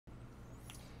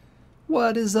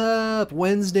What is up?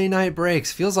 Wednesday night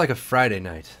breaks. Feels like a Friday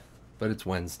night, but it's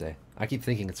Wednesday. I keep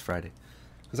thinking it's Friday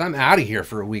because I'm out of here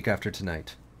for a week after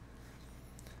tonight.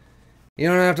 You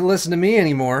don't have to listen to me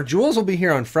anymore. Jules will be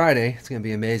here on Friday. It's going to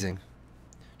be amazing.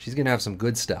 She's going to have some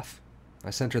good stuff. I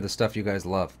sent her the stuff you guys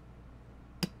love.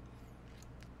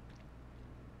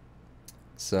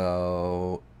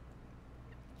 So,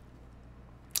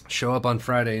 show up on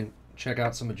Friday and check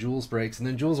out some of Jules' breaks. And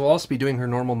then Jules will also be doing her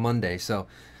normal Monday. So,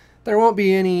 there won't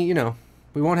be any,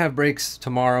 we won't have breaks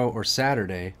tomorrow or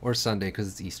Saturday or Sunday because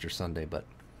it's Easter Sunday. But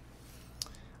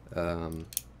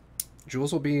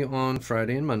Jules will be on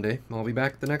Friday and Monday. I'll be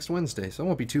back the next Wednesday, so it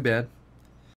won't be too bad.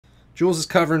 Jules is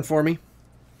covering for me.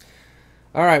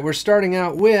 All right, we're starting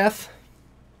out with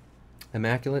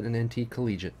Immaculate and NT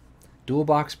Collegiate. Dual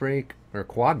box break, or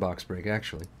quad box break,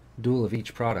 actually. Dual of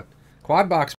each product. Quad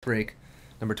box break,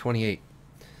 number 28.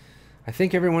 I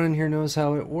think everyone in here knows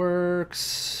how it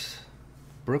works.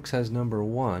 Brooks has number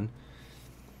 1.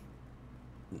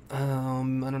 I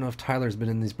don't know if Tyler's been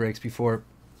in these breaks before.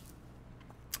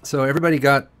 So everybody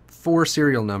got 4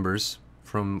 serial numbers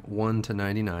from 1 to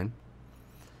 99.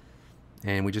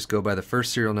 And we just go by the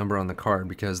first serial number on the card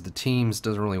because the teams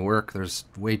doesn't really work. There's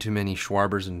way too many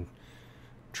Schwarbers and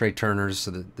Trey Turners,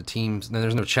 so the teams, then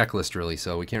there's no checklist really,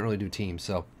 so we can't really do teams.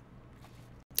 So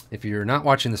if you're not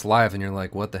watching this live and you're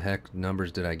like, what the heck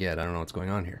numbers did I get? I don't know what's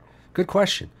going on here. Good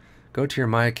question. Go to your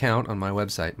My Account on my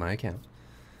website, My Account,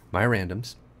 My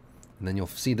Randoms, and then you'll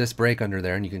see this break under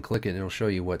there, and you can click it, and it'll show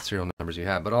you what serial numbers you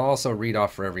have. But I'll also read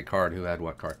off for every card who had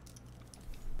what card.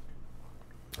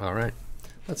 All right,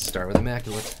 let's start with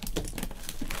Immaculate.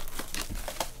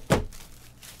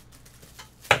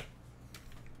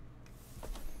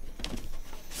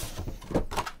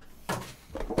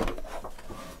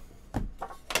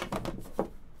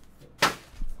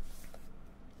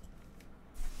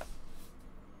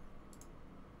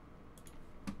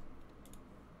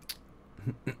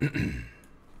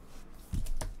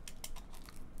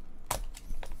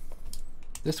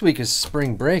 This week is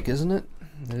spring break, isn't it?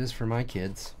 It is for my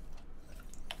kids.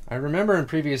 I remember in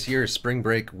previous years, spring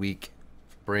break week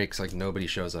breaks, like nobody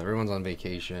shows up. Everyone's on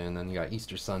vacation, and you got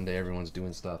Easter Sunday, everyone's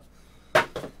doing stuff.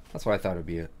 That's why I thought it would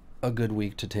be a good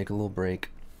week to take a little break.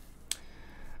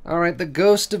 All right, the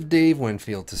Ghost of Dave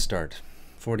Winfield to start.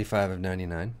 45 of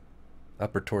 99.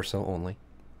 Upper torso only.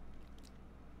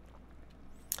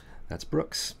 That's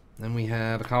Brooks. Then we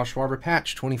have a Kyle Schwarber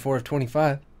patch, 24 of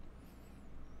 25.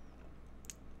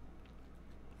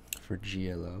 For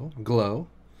GLO. Glow.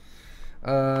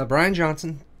 Brian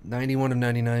Johnson, 91 of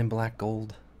 99, black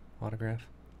gold autograph.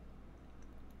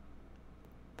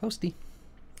 Posty.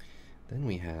 Then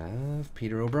we have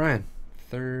Peter O'Brien,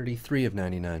 33 of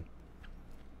 99.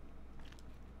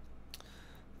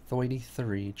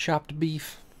 33. Chopped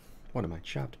beef. What am I?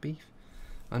 Chopped beef?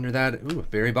 Under that, ooh,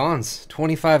 Barry Bonds,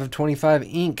 25 of 25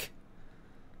 ink.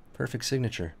 Perfect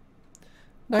signature.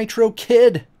 Nitro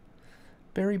Kid.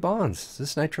 Barry Bonds. Is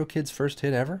this Nitro Kid's first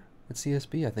hit ever at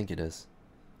CSB? I think it is.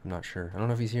 I'm not sure. I don't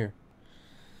know if he's here.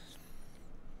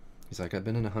 He's like, I've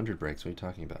been in 100 breaks. What are you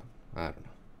talking about? I don't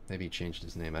know. Maybe he changed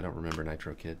his name. I don't remember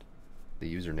Nitro Kid,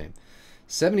 the username.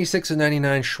 76 of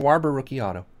 99 Schwarber rookie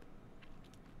auto.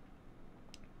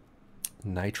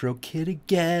 Nitro Kid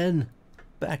again.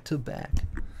 Back to back.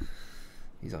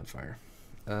 He's on fire.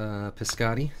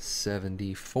 Piscotti,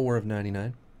 74 of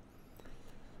 99.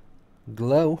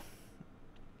 Glow.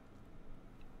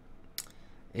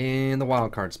 And the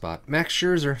wild card spot. Max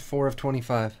Scherzer, 4 of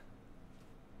 25.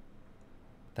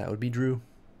 That would be Drew.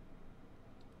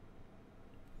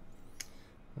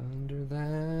 Under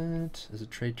that, is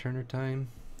it Trey Turner time?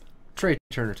 Trey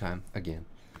Turner time again.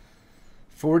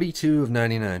 42 of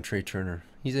 99, Trey Turner.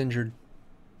 He's injured.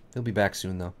 He'll be back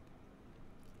soon, though.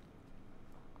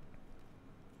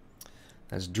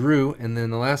 That's Drew. And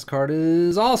then the last card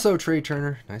is also Trey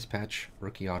Turner. Nice patch.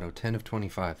 Rookie auto, 10 of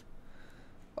 25.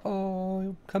 Oh,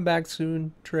 he'll come back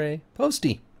soon, Trey.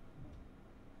 Posty.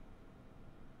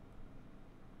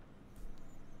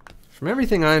 From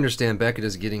everything I understand, Beckett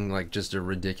is getting like just a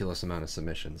ridiculous amount of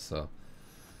submissions. So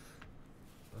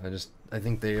I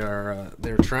think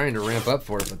they're trying to ramp up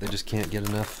for it, but they just can't get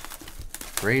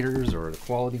enough graders or the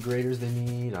quality graders they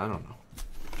need. I don't know.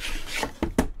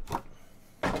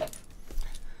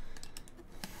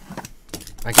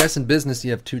 I guess in business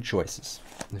you have 2 choices.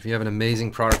 If you have an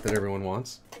amazing product that everyone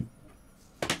wants,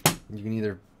 you can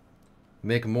either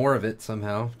make more of it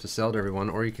somehow to sell to everyone,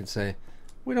 or you can say,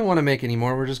 we don't want to make any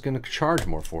more, we're just going to charge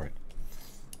more for it.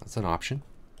 That's an option.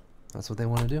 That's what they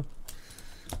want to do.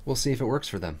 We'll see if it works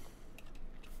for them.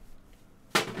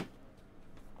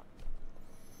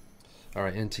 All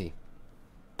right, NT.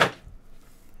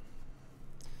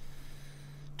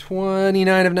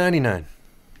 29 of 99.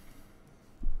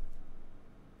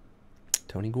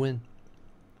 Tony Gwynn.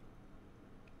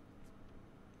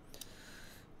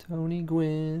 Tony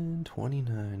Gwynn,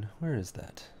 29. Where is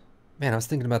that? Man, I was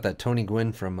thinking about that Tony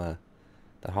Gwynn from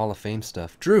the Hall of Fame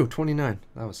stuff. Drew, 29.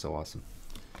 That was so awesome.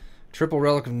 Triple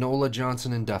relic of Nola,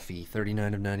 Johnson, and Duffy,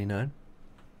 39 of 99.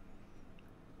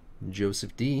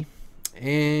 Joseph D.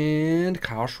 And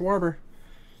Kyle Schwarber.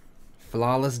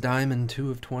 Flawless Diamond, 2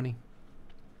 of 20.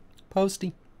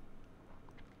 Posty.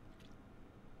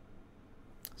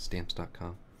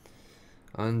 Stamps.com.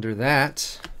 Under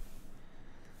that,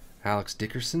 Alex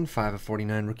Dickerson, 5 of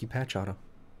 49 rookie patch auto.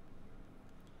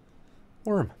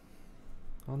 Worm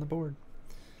on the board.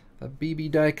 A BB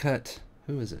die cut.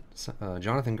 Who is it?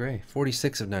 Jonathan Gray,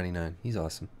 46 of 99. He's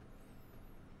awesome.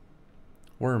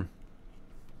 Worm.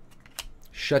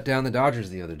 Shut down the Dodgers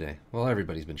the other day. Well,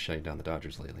 everybody's been shutting down the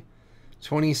Dodgers lately.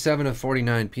 27 of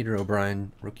 49 Peter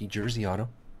O'Brien rookie jersey auto.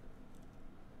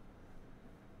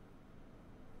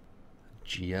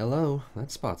 GLO. That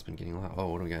spot's been getting a lot. Oh,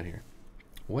 what do we got here?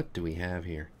 What do we have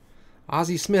here?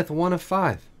 Ozzie Smith, 1 of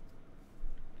 5.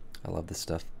 I love this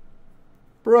stuff.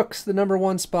 Brooks, the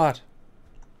 #1 spot.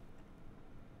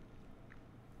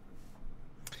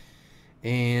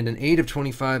 And an 8 of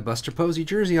 25 Buster Posey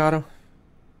jersey auto.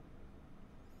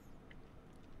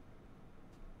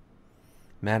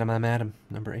 Madam, I'm Adam,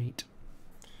 #8.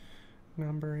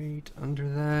 #8. Under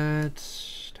that,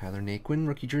 Tyler Naquin,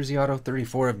 rookie jersey auto,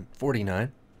 34 of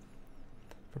 49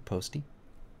 for Posty.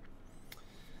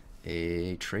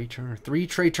 A Trey Turner. 3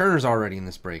 Trey Turners already in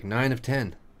this break. 9 of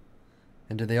 10.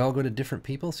 And do they all go to different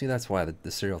people? See, that's why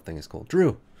the serial thing is cool.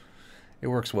 Drew. It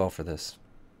works well for this.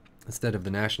 Instead of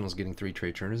the Nationals getting 3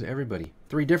 Trey Turners, everybody,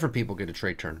 3 different people get a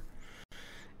Trey Turner.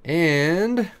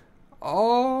 And,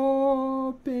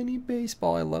 oh, Benny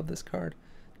Baseball. I love this card.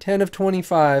 10 of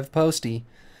 25, Posty.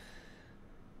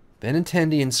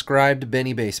 Benintendi inscribed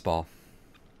Benny Baseball.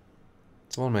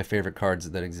 It's one of my favorite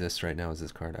cards that exists right now is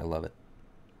this card. I love it.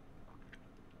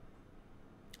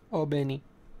 Oh, Benny.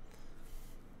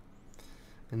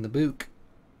 And the Book.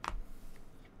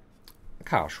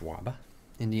 Kyle Schwarber.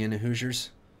 Indiana Hoosiers.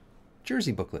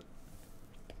 Jersey booklet.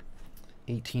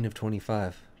 18 of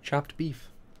 25. Chopped beef.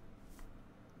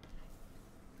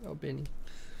 Oh, Benny.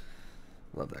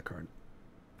 Love that card.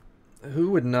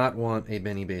 Who would not want a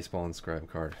Benny Baseball inscribed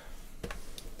card?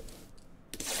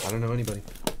 I don't know anybody.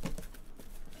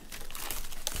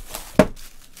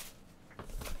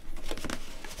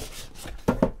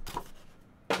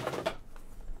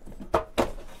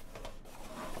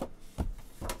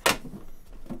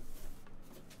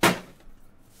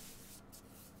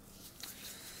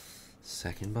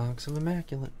 Second box of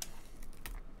Immaculate.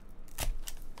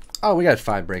 Oh, we got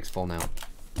 5 breaks full now.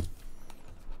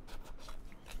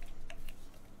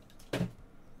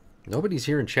 Nobody's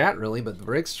here in chat, really, but the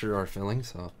breaks sure are filling,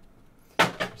 so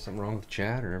there's something wrong with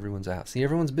chat or everyone's out. See,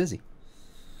 everyone's busy.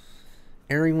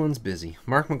 Everyone's busy.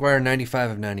 Mark McGwire,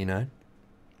 95 of 99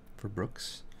 for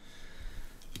Brooks.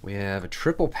 We have a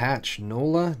triple patch.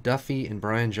 Nola, Duffy, and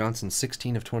Brian Johnson,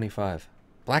 16 of 25.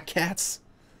 Black Cats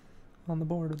on the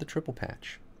board with the triple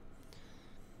patch.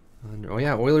 Oh,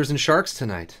 yeah, Oilers and Sharks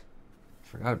tonight.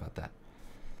 Forgot about that.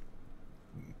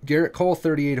 Garrett Cole,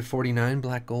 38 of 49,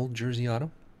 black gold jersey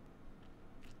auto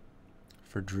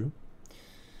for Drew.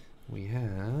 We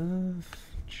have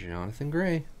Jonathan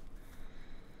Gray,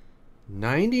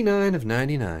 99 of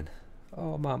 99.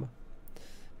 Oh, mama.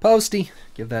 Posty,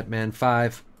 give that man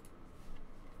 5.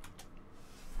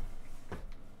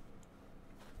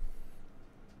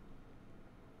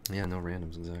 Yeah, no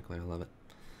randoms exactly. I love it.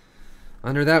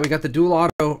 Under that, we got the dual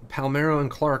auto, Palmeiro and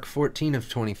Clark, 14 of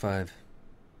 25.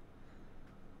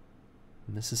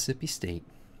 Mississippi State.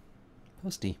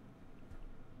 Posty.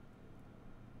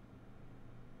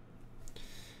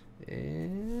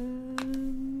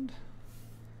 And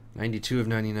 92 of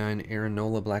 99, Aaron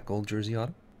Nola, black gold jersey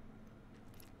auto.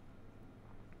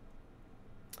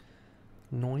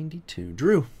 92.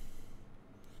 Drew.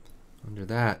 Under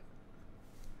that,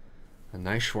 a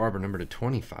nice Schwarber number to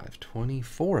 25.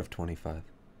 24 of 25.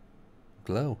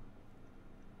 Glow.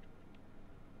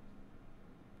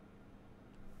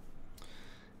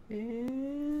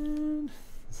 And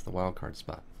that's the wild card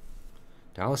spot.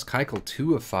 Dallas Keuchel,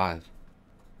 2 of 5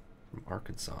 from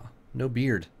Arkansas. No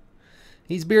beard.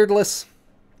 He's beardless.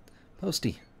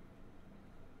 Posty.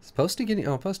 Is Posty getting...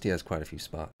 Oh, Posty has quite a few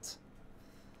spots.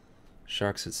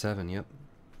 Sharks at 7, yep.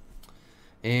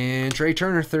 And Trey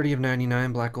Turner, 30 of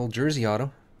 99, black gold jersey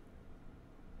auto.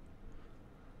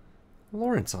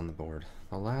 Lawrence on the board.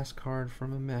 The last card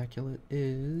from Immaculate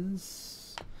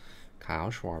is Kyle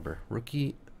Schwarber,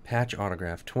 rookie Patch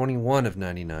autograph. 21 of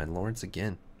 99. Lawrence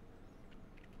again.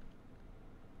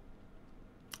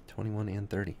 21 and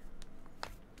 30.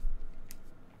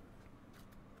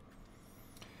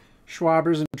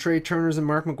 Schwabers and Trey Turners and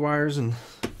Mark McGuires and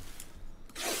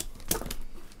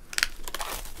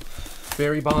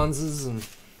Barry Bondses and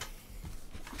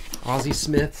Ozzie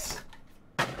Smiths,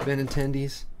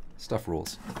 Benintendies. Stuff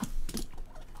rules.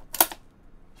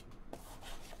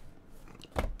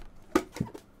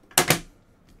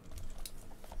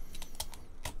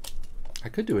 I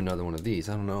could do another one of these.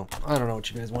 I don't know. I don't know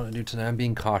what you guys want to do tonight. I'm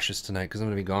being cautious tonight because I'm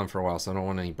going to be gone for a while, so I don't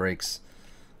want any breaks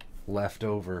left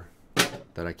over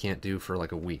that I can't do for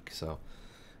like a week. So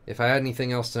if I had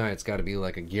anything else tonight, it's got to be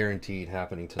like a guaranteed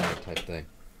happening tonight type thing.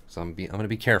 So I'm going to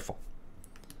be careful.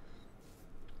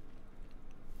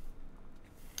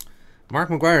 Mark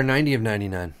McGuire, 90 of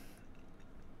 99.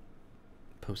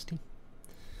 Posty.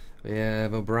 We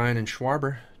have O'Brien and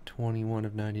Schwarber, 21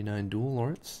 of 99. Dual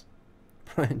Lawrence.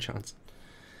 Brian Johnson.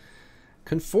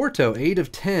 Conforto, 8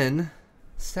 of 10.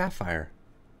 Sapphire.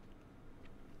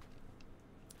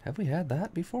 Have we had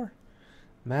that before?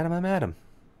 Madam, I'm Adam.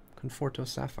 Conforto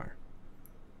Sapphire.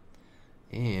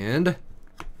 And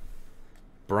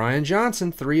Brian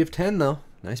Johnson, 3 of 10 though.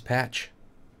 Nice patch.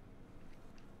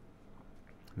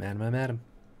 Madam, I'm Adam.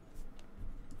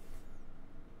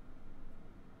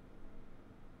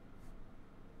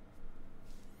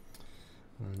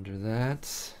 Under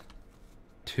that,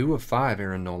 2 of 5,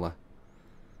 Aaron Nola.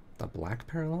 The black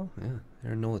parallel? Yeah,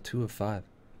 Aaron Nola, 2 of 5.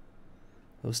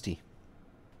 Hosty.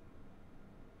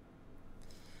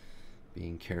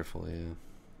 Being careful, yeah.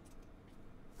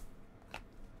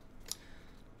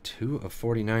 2 of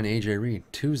 49, AJ Reed.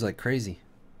 2's like crazy.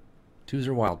 2's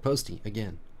are wild. Posty,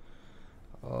 again.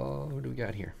 Oh, what do we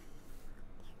got here?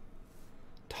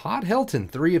 Todd Helton,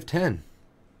 3 of 10.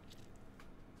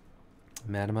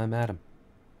 Madam, I'm Adam.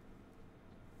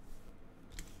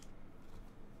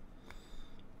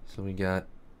 So we got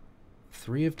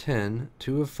 3 of 10,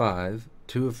 2 of 5,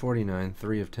 2 of 49,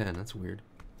 3 of 10. That's weird.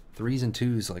 3s and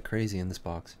 2s like crazy in this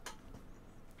box.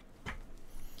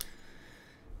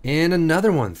 And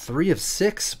another one, 3 of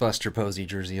 6, Buster Posey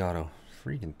jersey auto.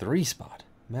 Freaking 3 spot.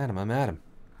 Madam, I'm Adam.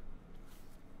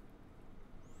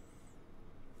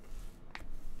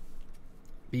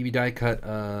 BB die cut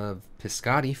of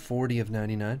Piscotti, 40 of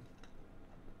 99.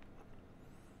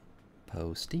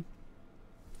 Posty.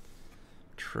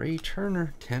 Trey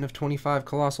Turner, 10 of 25,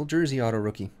 Colossal jersey auto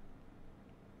rookie.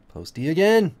 Posty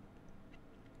again.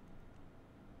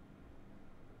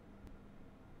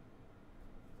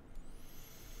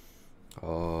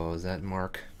 Oh, is that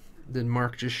Mark? Did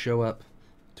Mark just show up?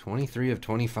 23 of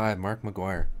 25, Mark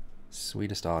McGuire.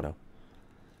 Sweetest auto.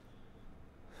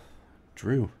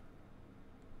 Drew.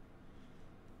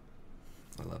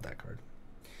 I love that card.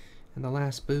 And the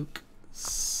last book,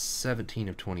 17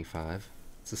 of 25.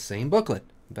 It's the same booklet.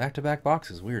 Back-to-back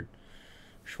boxes. Weird.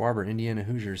 Schwarber, Indiana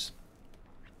Hoosiers.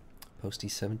 Posty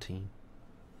 17.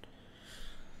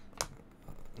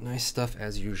 Nice stuff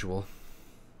as usual.